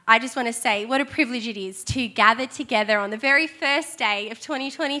I just want to say what a privilege it is to gather together on the very first day of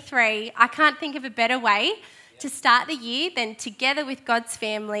 2023. I can't think of a better way to start the year than together with God's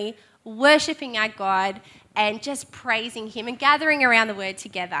family, worshipping our God and just praising him and gathering around the word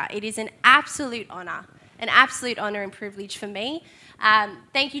together. It is an absolute honour and privilege for me.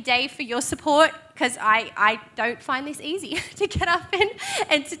 Thank you, Dave, for your support, because I don't find this easy to get up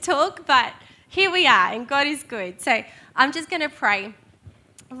and to talk, but here we are, and God is good. So I'm just going to pray.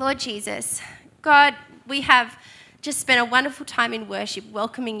 Lord Jesus, God, we have just spent a wonderful time in worship,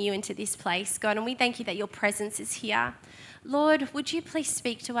 welcoming you into this place, God, and we thank you that your presence is here. Lord, would you please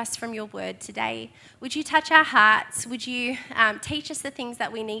speak to us from your word today? Would you touch our hearts? Would you teach us the things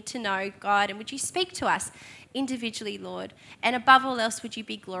that we need to know, God? And would you speak to us individually, Lord? And above all else, would you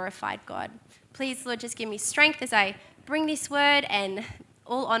be glorified, God? Please, Lord, just give me strength as I bring this word, and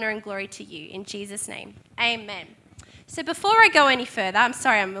all honour and glory to you. In Jesus' name, amen. So before I go any further, I'm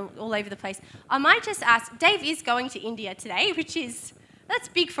sorry I'm all over the place, I might just ask, Dave is going to India today, that's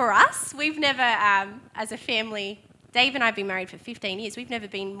big for us. We've never, as a family, Dave and I have been married for 15 years. We've never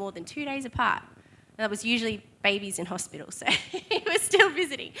been more than 2 days apart. And that was usually babies in hospital, so he was still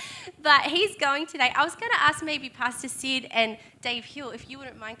visiting. But he's going today. I was going to ask maybe Pastor Sid and Dave Hill if you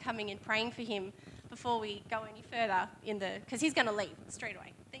wouldn't mind coming and praying for him before we go any further because he's going to leave straight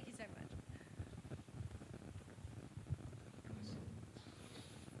away. Thank you so much.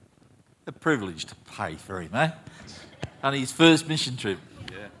 A privilege to pray for him, eh? On his first mission trip.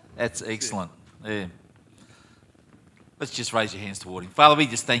 Yeah. That's excellent. Yeah. Let's just raise your hands toward him. Father, we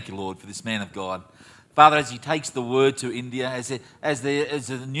just thank you, Lord, for this man of God. Father, as he takes the word to India, as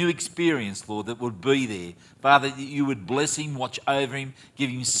a new experience, Lord, that would be there. Father, that you would bless him, watch over him,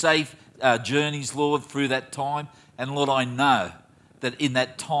 give him safe journeys, Lord, through that time. And Lord, I know that in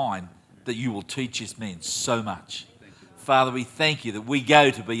that time that you will teach his men so much. Father, we thank you that we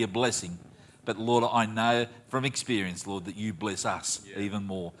go to be a blessing. But Lord, I know from experience, Lord, that you bless us even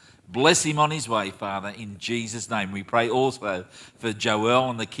more. Bless him on his way, Father, in Jesus' name. We pray also for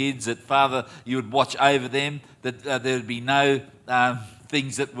Joelle and the kids, that, Father, you would watch over them, that there would be no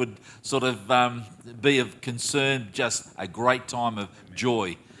things that would sort of be of concern, just a great time of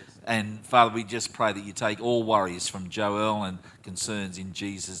joy. And, Father, we just pray that you take all worries from Joelle and concerns in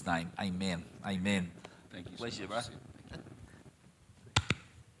Jesus' name. Amen. Amen. Thank you. Bless you, bro.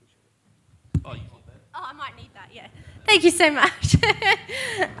 Oh, I might need that, yeah. Thank you so much.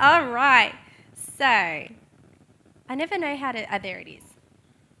 All right. So, I never know how to... there it is.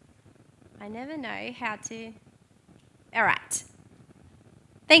 I never know how to... All right.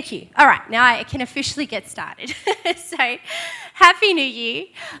 Thank you. All right, now I can officially get started. So, Happy New Year.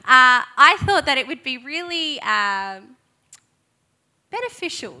 I thought that it would be really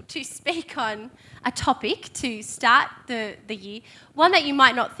beneficial to speak on a topic to start the year, one that you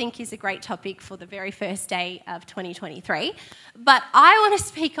might not think is a great topic for the very first day of 2023, but I want to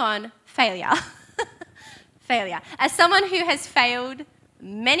speak on failure. Failure. As someone who has failed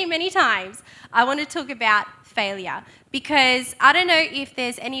many, many times, I want to talk about failure, because I don't know if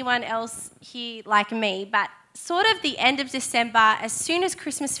there's anyone else here like me, but sort of the end of December, as soon as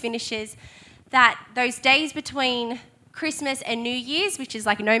Christmas finishes, that those days between Christmas and New Year's, which is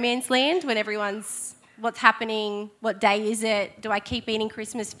like no man's land, when everyone's, what's happening, what day is it, do I keep eating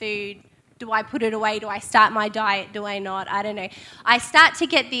Christmas food, do I put it away, do I start my diet, do I not, I don't know. I start to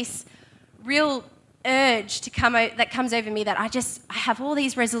get this real urge that comes over me that I have all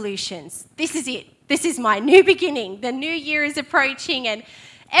these resolutions. This is it. This is my new beginning. The new year is approaching, and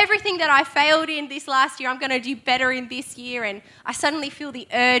everything that I failed in this last year, I'm going to do better in this year. And I suddenly feel the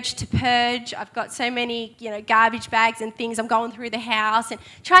urge to purge. I've got so many, garbage bags and things. I'm going through the house and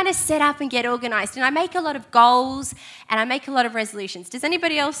trying to set up and get organised. And I make a lot of goals and I make a lot of resolutions. Does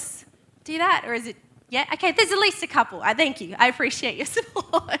anybody else do that? Or is it, yeah? Okay, there's at least a couple. Thank you. I appreciate your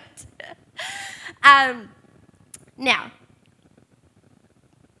support. Now,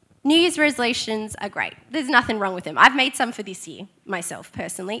 New Year's resolutions are great. There's nothing wrong with them. I've made some for this year myself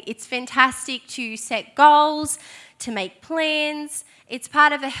personally. It's fantastic to set goals, to make plans. It's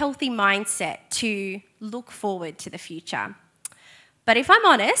part of a healthy mindset to look forward to the future. But if I'm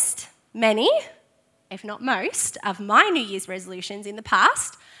honest, many, if not most, of my New Year's resolutions in the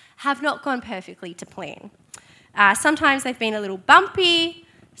past have not gone perfectly to plan. Sometimes they've been a little bumpy.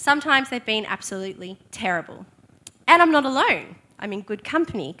 Sometimes they've been absolutely terrible. And I'm not alone. I'm in good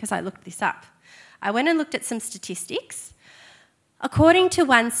company because I looked this up. I went and looked at some statistics. According to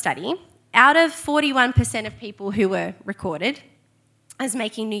one study, out of 41% of people who were recorded as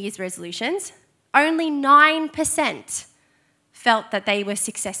making New Year's resolutions, only 9% felt that they were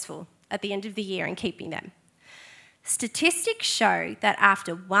successful at the end of the year in keeping them. Statistics show that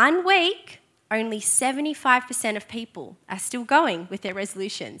after 1 week, only 75% of people are still going with their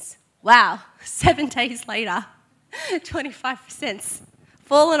resolutions. Wow, 7 days later, 25%'s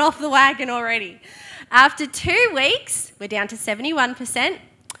fallen off the wagon already. After 2 weeks, we're down to 71%.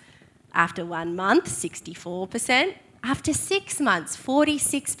 After 1 month, 64%. After 6 months,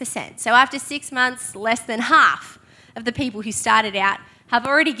 46%. So after 6 months, less than half of the people who started out have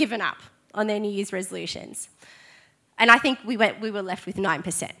already given up on their New Year's resolutions. And I think we were left with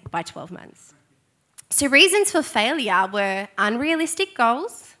 9% by 12 months. So reasons for failure were unrealistic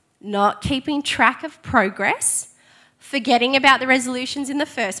goals, not keeping track of progress, forgetting about the resolutions in the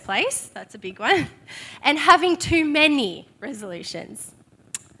first place, that's a big one, and having too many resolutions.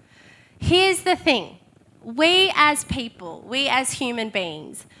 Here's the thing. We as people, we as human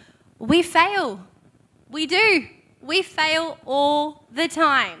beings, we fail. We do. We fail all the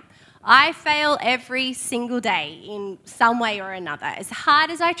time. I fail every single day in some way or another. As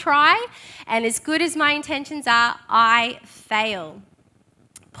hard as I try and as good as my intentions are, I fail.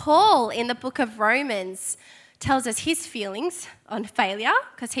 Paul, in the book of Romans, tells us his feelings on failure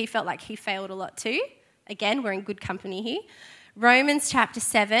because he felt like he failed a lot too. Again, we're in good company here. Romans chapter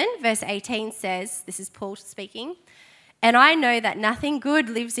 7, verse 18 says, this is Paul speaking, "And I know that nothing good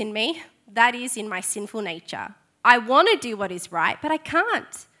lives in me, that is in my sinful nature. I want to do what is right, but I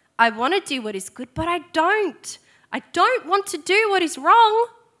can't. I want to do what is good, but I don't. I don't want to do what is wrong,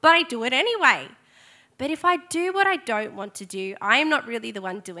 but I do it anyway. But if I do what I don't want to do, I am not really the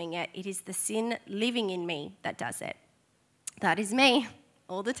one doing it. It is the sin living in me that does it." That is me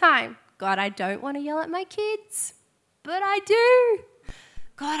all the time. God, I don't want to yell at my kids, but I do.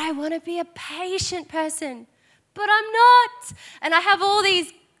 God, I want to be a patient person, but I'm not. And I have all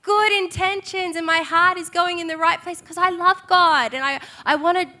these good intentions and my heart is going in the right place because I love God and I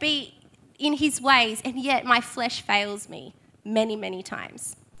want to be in his ways, and yet my flesh fails me many, many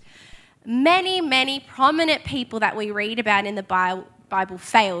times. Many, many prominent people that we read about in the Bible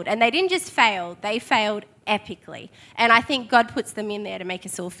failed, and they didn't just fail, they failed epically. And I think God puts them in there to make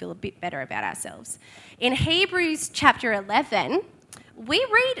us all feel a bit better about ourselves. In Hebrews chapter 11, we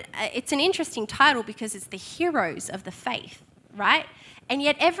read, it's an interesting title because it's the heroes of the faith, right? And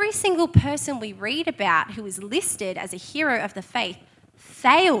yet every single person we read about who is listed as a hero of the faith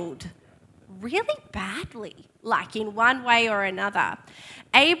failed really badly, like in one way or another.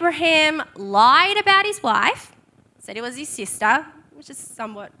 Abraham lied about his wife, said it was his sister, which is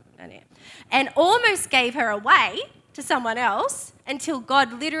somewhat, and almost gave her away to someone else until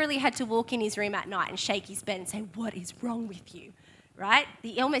God literally had to walk in his room at night and shake his bed and say, "What is wrong with you?" Right?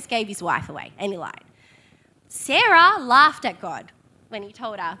 He almost gave his wife away and he lied. Sarah laughed at God when he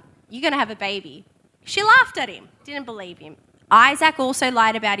told her, "You're going to have a baby." She laughed at him, didn't believe him. Isaac also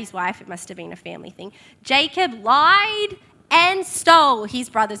lied about his wife. It must have been a family thing. Jacob lied and stole his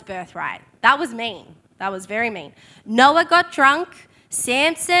brother's birthright. That was mean. That was very mean. Noah got drunk.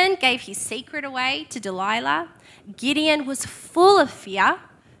 Samson gave his secret away to Delilah. Gideon was full of fear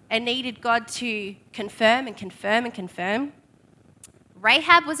and needed God to confirm and confirm and confirm.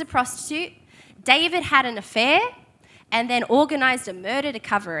 Rahab was a prostitute. David had an affair and then organised a murder to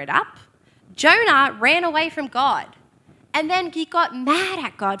cover it up. Jonah ran away from God, and then he got mad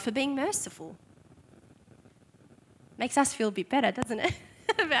at God for being merciful. Makes us feel a bit better, doesn't it,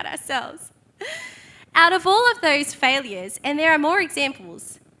 about ourselves? Out of all of those failures, and there are more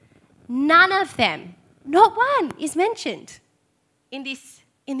examples, none of them, not one, is mentioned in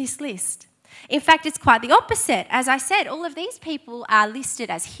this list. In fact, it's quite the opposite. As I said, all of these people are listed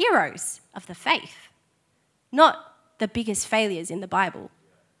as heroes of the faith, not the biggest failures in the Bible.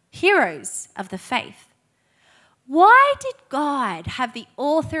 Heroes of the faith. Why did God have the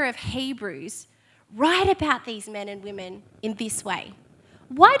author of Hebrews write about these men and women in this way?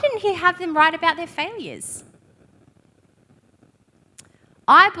 Why didn't he have them write about their failures?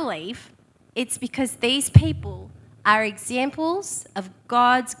 I believe it's because these people are examples of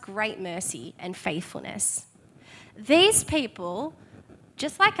God's great mercy and faithfulness. These people,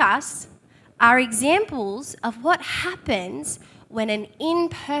 just like us, are examples of what happens when an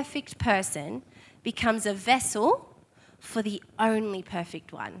imperfect person becomes a vessel for the only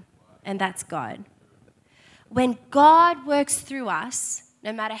perfect one, and that's God. When God works through us,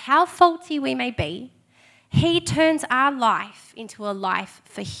 no matter how faulty we may be, he turns our life into a life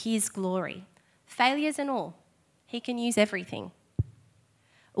for his glory. Failures and all. He can use everything.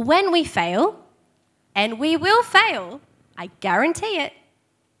 When we fail, and we will fail, I guarantee it,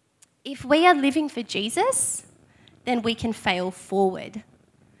 if we are living for Jesus, then we can fail forward.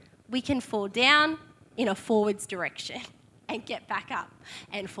 We can fall down in a forwards direction and get back up,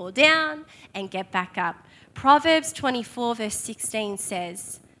 and fall down and get back up. Proverbs 24 verse 16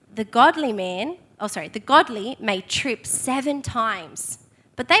 says, the godly may trip 7 times,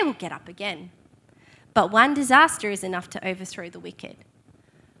 but they will get up again. But one disaster is enough to overthrow the wicked.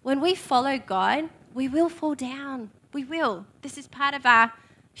 When we follow God, we will fall down. We will. This is part of our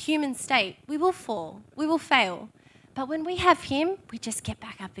human state. We will fall. We will fail. But when we have him, we just get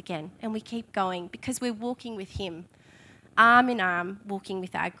back up again and we keep going because we're walking with him, arm in arm, walking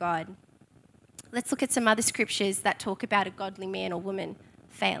with our God. Let's look at some other scriptures that talk about a godly man or woman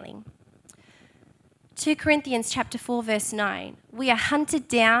failing. 2 Corinthians chapter 4 verse 9. We are hunted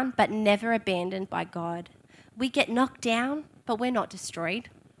down but never abandoned by God. We get knocked down but we're not destroyed.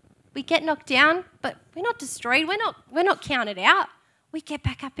 We get knocked down but we're not destroyed. We're not counted out. We get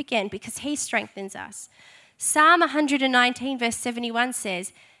back up again because he strengthens us. Psalm 119 verse 71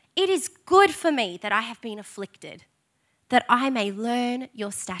 says, it is good for me that I have been afflicted, that I may learn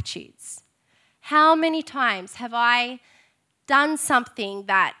your statutes. How many times have I done something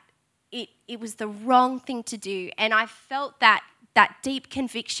that it was the wrong thing to do, and I felt that deep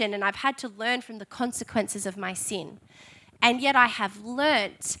conviction, and I've had to learn from the consequences of my sin. And yet I have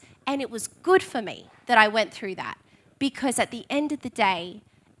learnt, and it was good for me that I went through that, because at the end of the day,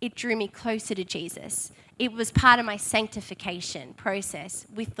 it drew me closer to Jesus. It was part of my sanctification process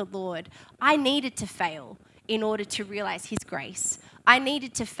with the Lord. I needed to fail in order to realize his grace. I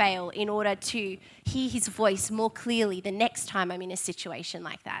needed to fail in order to hear his voice more clearly the next time I'm in a situation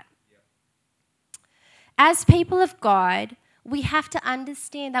like that. As people of God, we have to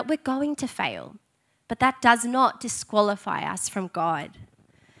understand that we're going to fail, but that does not disqualify us from God.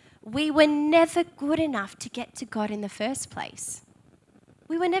 We were never good enough to get to God in the first place.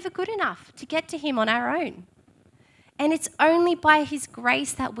 We were never good enough to get to him on our own. And it's only by his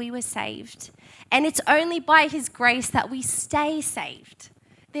grace that we were saved. And it's only by his grace that we stay saved.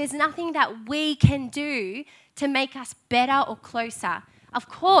 There's nothing that we can do to make us better or closer. Of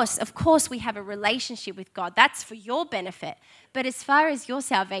course, we have a relationship with God. That's for your benefit. But as far as your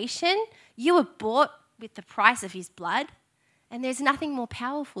salvation, you were bought with the price of his blood. And there's nothing more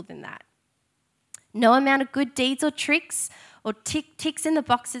powerful than that. No amount of good deeds or tricks or ticks in the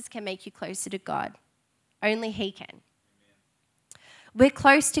boxes can make you closer to God. Only he can. We're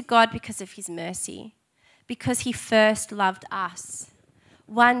close to God because of his mercy, because he first loved us.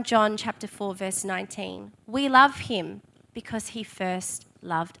 1 John chapter 4 verse 19. We love him because he first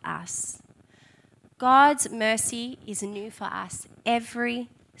loved us. God's mercy is new for us every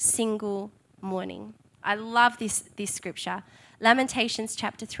single morning. I love this scripture. Lamentations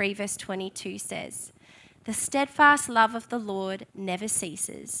chapter 3 verse 22 says, the steadfast love of the Lord never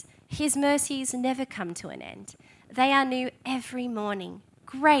ceases. His mercies never come to an end. They are new every morning.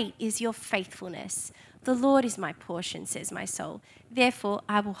 Great is your faithfulness. The Lord is my portion, says my soul. Therefore,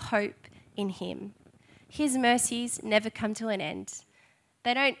 I will hope in him. His mercies never come to an end.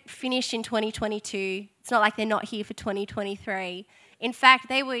 They don't finish in 2022. It's not like they're not here for 2023. In fact,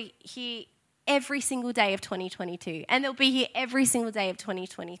 they were here every single day of 2022, and they'll be here every single day of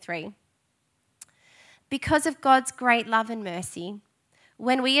 2023. Because of God's great love and mercy,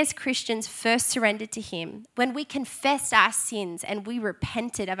 when we as Christians first surrendered to him, when we confessed our sins and we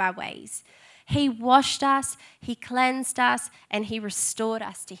repented of our ways, he washed us, he cleansed us, and he restored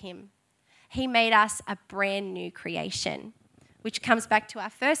us to him. He made us a brand new creation, which comes back to our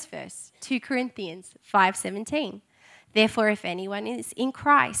first verse, 2 Corinthians 5:17. Therefore, if anyone is in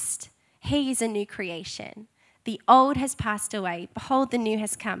Christ, he is a new creation. The old has passed away. Behold, the new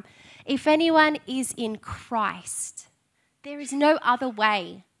has come. If anyone is in Christ, there is no other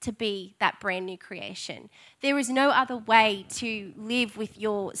way to be that brand new creation. There is no other way to live with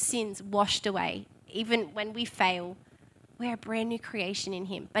your sins washed away. Even when we fail, we're a brand new creation in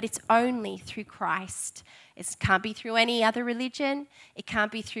him. But it's only through Christ. It can't be through any other religion. It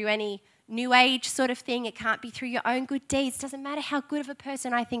can't be through any new age sort of thing. It can't be through your own good deeds. It doesn't matter how good of a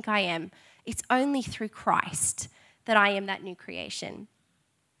person I think I am. It's only through Christ that I am that new creation.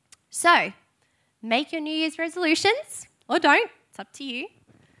 So, make your New Year's resolutions, or don't. It's up to you.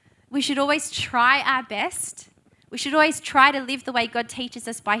 We should always try our best. We should always try to live the way God teaches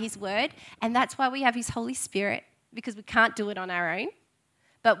us by his word, and that's why we have his Holy Spirit, because we can't do it on our own.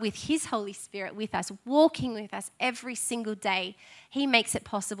 But with his Holy Spirit with us, walking with us every single day, he makes it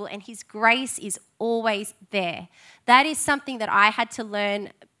possible, and his grace is always there. That is something that I had to learn,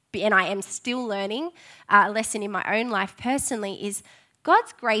 and I am still learning, a lesson in my own life personally, is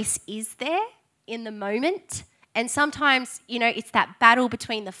God's grace is there in the moment. And sometimes, it's that battle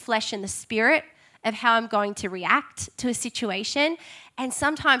between the flesh and the spirit of how I'm going to react to a situation. And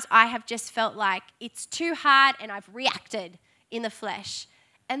sometimes I have just felt like it's too hard and I've reacted in the flesh.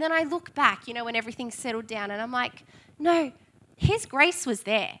 And then I look back, when everything's settled down, and I'm like, no, his grace was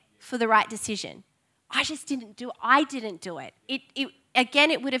there for the right decision. I just didn't do it. I didn't do it.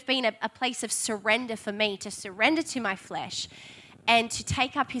 It would have been a place of surrender for me, to surrender to my flesh and to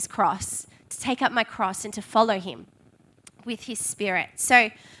take up his cross, to take up my cross and to follow him with his Spirit.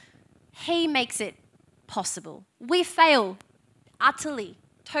 So he makes it possible. We fail utterly,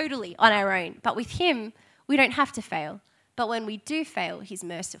 totally on our own, but with him, we don't have to fail. But when we do fail, he's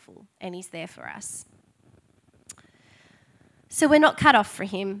merciful and he's there for us. So we're not cut off for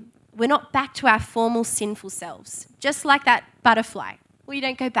him. We're not back to our formal sinful selves. Just like that butterfly, we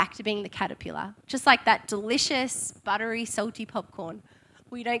don't go back to being the caterpillar. Just like that delicious, buttery, salty popcorn,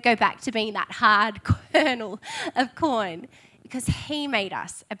 we don't go back to being that hard kernel of corn, because he made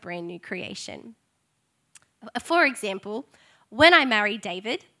us a brand new creation. For example, when I married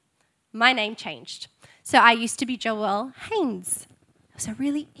David, my name changed. So I used to be Joelle Haynes. It was a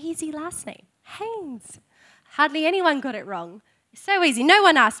really easy last name, Haynes. Hardly anyone got it wrong. So easy. No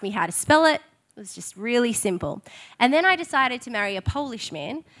one asked me how to spell it. It was just really simple. And then I decided to marry a Polish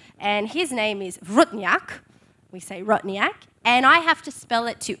man, and his name is Wrotniak. We say Wrotniak. And I have to spell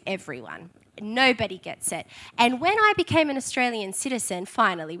it to everyone. Nobody gets it. And when I became an Australian citizen,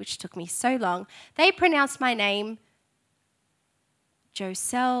 finally, which took me so long, they pronounced my name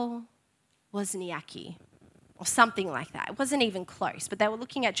Joelle Wrotniak, or something like that. It wasn't even close, but they were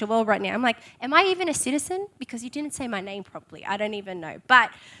looking at Joelle right now. I'm like, am I even a citizen? Because you didn't say my name properly. I don't even know. But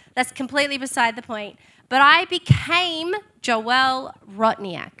that's completely beside the point. But I became Joelle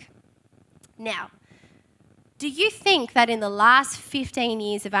Wrotniak. Now, do you think that in the last 15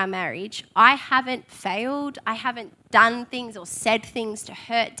 years of our marriage, I haven't failed, I haven't done things or said things to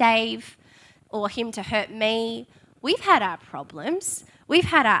hurt Dave or him to hurt me? We've had our problems. We've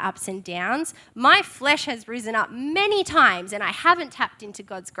had our ups and downs. My flesh has risen up many times, and I haven't tapped into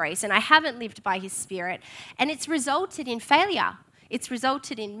God's grace, and I haven't lived by his Spirit, and it's resulted in failure. It's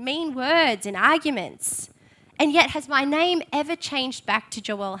resulted in mean words and arguments. And yet, has my name ever changed back to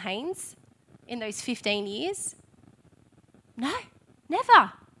Joelle Haynes in those 15 years? No,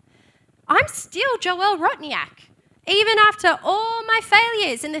 never. I'm still Joelle Wrotniak, even after all my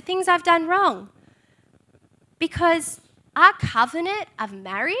failures and the things I've done wrong. Because our covenant of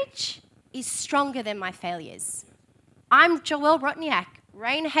marriage is stronger than my failures. I'm Joelle Wrotniak,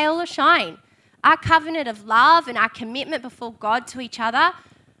 rain, hail or shine. Our covenant of love and our commitment before God to each other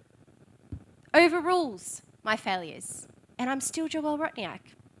overrules my failures. And I'm still Joelle Wrotniak.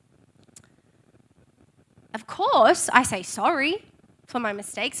 Of course, I say sorry for my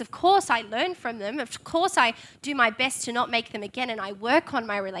mistakes. Of course, I learn from them. Of course, I do my best to not make them again, and I work on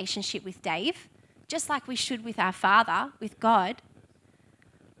my relationship with Dave, just like we should with our Father, with God.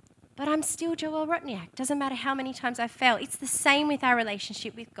 But I'm still Joelle Wrotniak. Doesn't matter how many times I fail. It's the same with our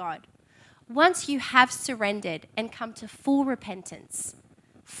relationship with God. Once you have surrendered and come to full repentance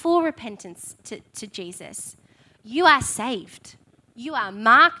to Jesus, you are saved. You are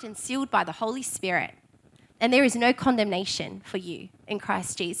marked and sealed by the Holy Spirit. And there is no condemnation for you in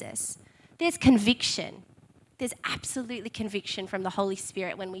Christ Jesus. There's conviction. There's absolutely conviction from the Holy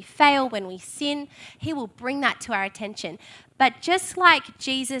Spirit. When we fail, when we sin, he will bring that to our attention. But just like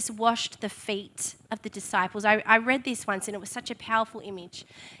Jesus washed the feet of the disciples, I read this once and it was such a powerful image.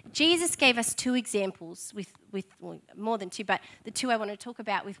 Jesus gave us two examples with well, more than two, but the two I want to talk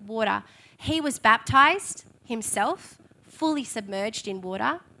about with water. He was baptized himself, fully submerged in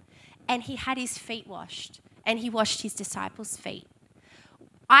water, and he had his feet washed, and he washed his disciples' feet.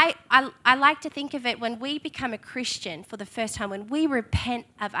 I like to think of it when we become a Christian for the first time, when we repent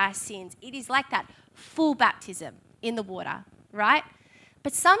of our sins, it is like that full baptism in the water, right?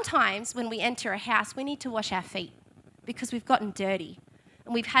 But sometimes when we enter a house, we need to wash our feet because we've gotten dirty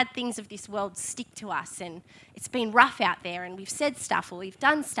and we've had things of this world stick to us and it's been rough out there and we've said stuff or we've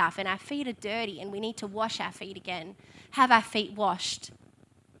done stuff and our feet are dirty and we need to wash our feet again, have our feet washed.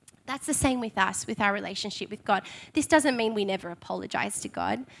 That's the same with us, with our relationship with God. This doesn't mean we never apologize to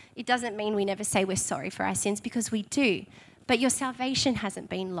God. It doesn't mean we never say we're sorry for our sins, because we do. But your salvation hasn't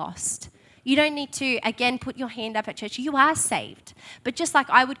been lost. You don't need to, again, put your hand up at church. You are saved. But just like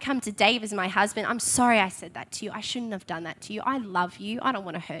I would come to Dave as my husband, I'm sorry I said that to you. I shouldn't have done that to you. I love you. I don't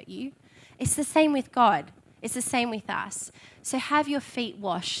want to hurt you. It's the same with God. It's the same with us. So have your feet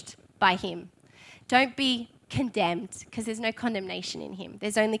washed by him. Don't be condemned, because there's no condemnation in him.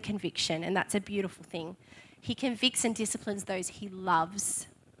 There's only conviction, and that's a beautiful thing. He convicts and disciplines those he loves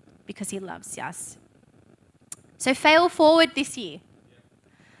because he loves us. So fail forward this year.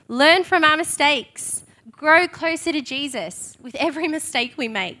 Learn from our mistakes. Grow closer to Jesus with every mistake we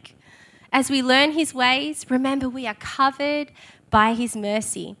make. As we learn his ways, remember we are covered by his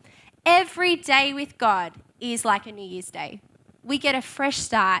mercy. Every day with God is like a New Year's Day. We get a fresh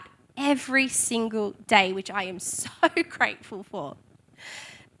start every single day, which I am so grateful for.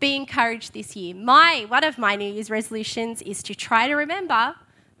 Be encouraged this year. One of my New Year's resolutions is to try to remember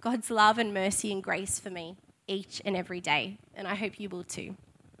God's love and mercy and grace for me each and every day. And I hope you will too.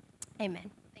 Amen.